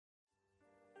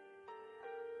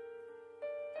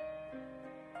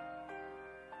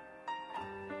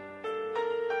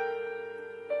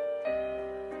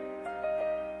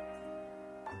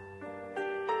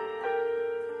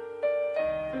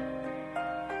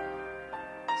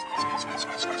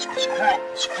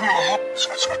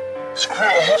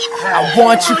I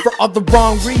want you for all the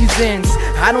wrong reasons.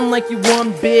 I don't like you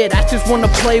one bit. I just wanna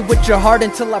play with your heart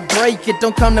until I break it.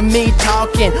 Don't come to me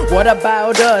talking, what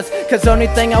about us? Cause only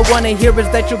thing I wanna hear is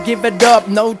that you'll give it up.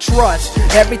 No trust,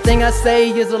 everything I say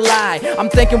is a lie. I'm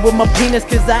thinking with my penis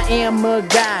cause I am a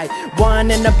guy,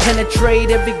 wanting to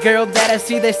penetrate every girl that I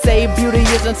see. They say beauty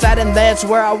is inside and that's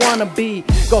where I wanna be.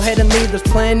 Go ahead and leave, there's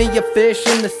plenty of fish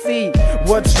in the sea.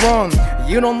 What's wrong?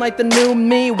 You don't like the new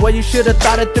me? Well, you should've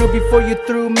thought it through before you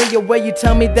threw me away. You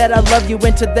tell me that I love you,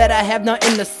 and to that I have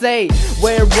nothing to say.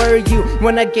 Where were you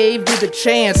when I gave you the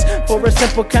chance for a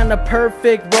simple kind of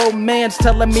perfect romance?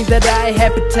 Telling me that I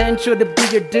had potential to be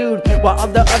your dude, while all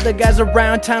the other guys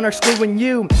around town are screwing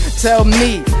you. Tell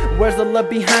me, where's the love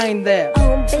behind that?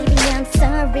 Oh baby, I'm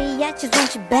sorry, I just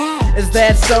want you back. Is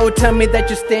that so? Tell me that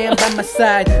you stand by my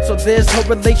side, so this whole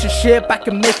relationship I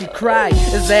can make you cry.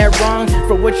 Is that wrong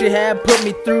for what you have put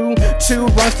me through? 2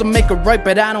 wrongs to make a right,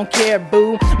 but I don't care,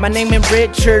 boo. My name ain't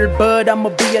Richard, but I'ma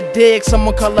be a dick.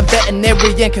 Someone call a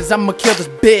veterinarian, cause I'ma kill this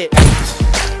bitch.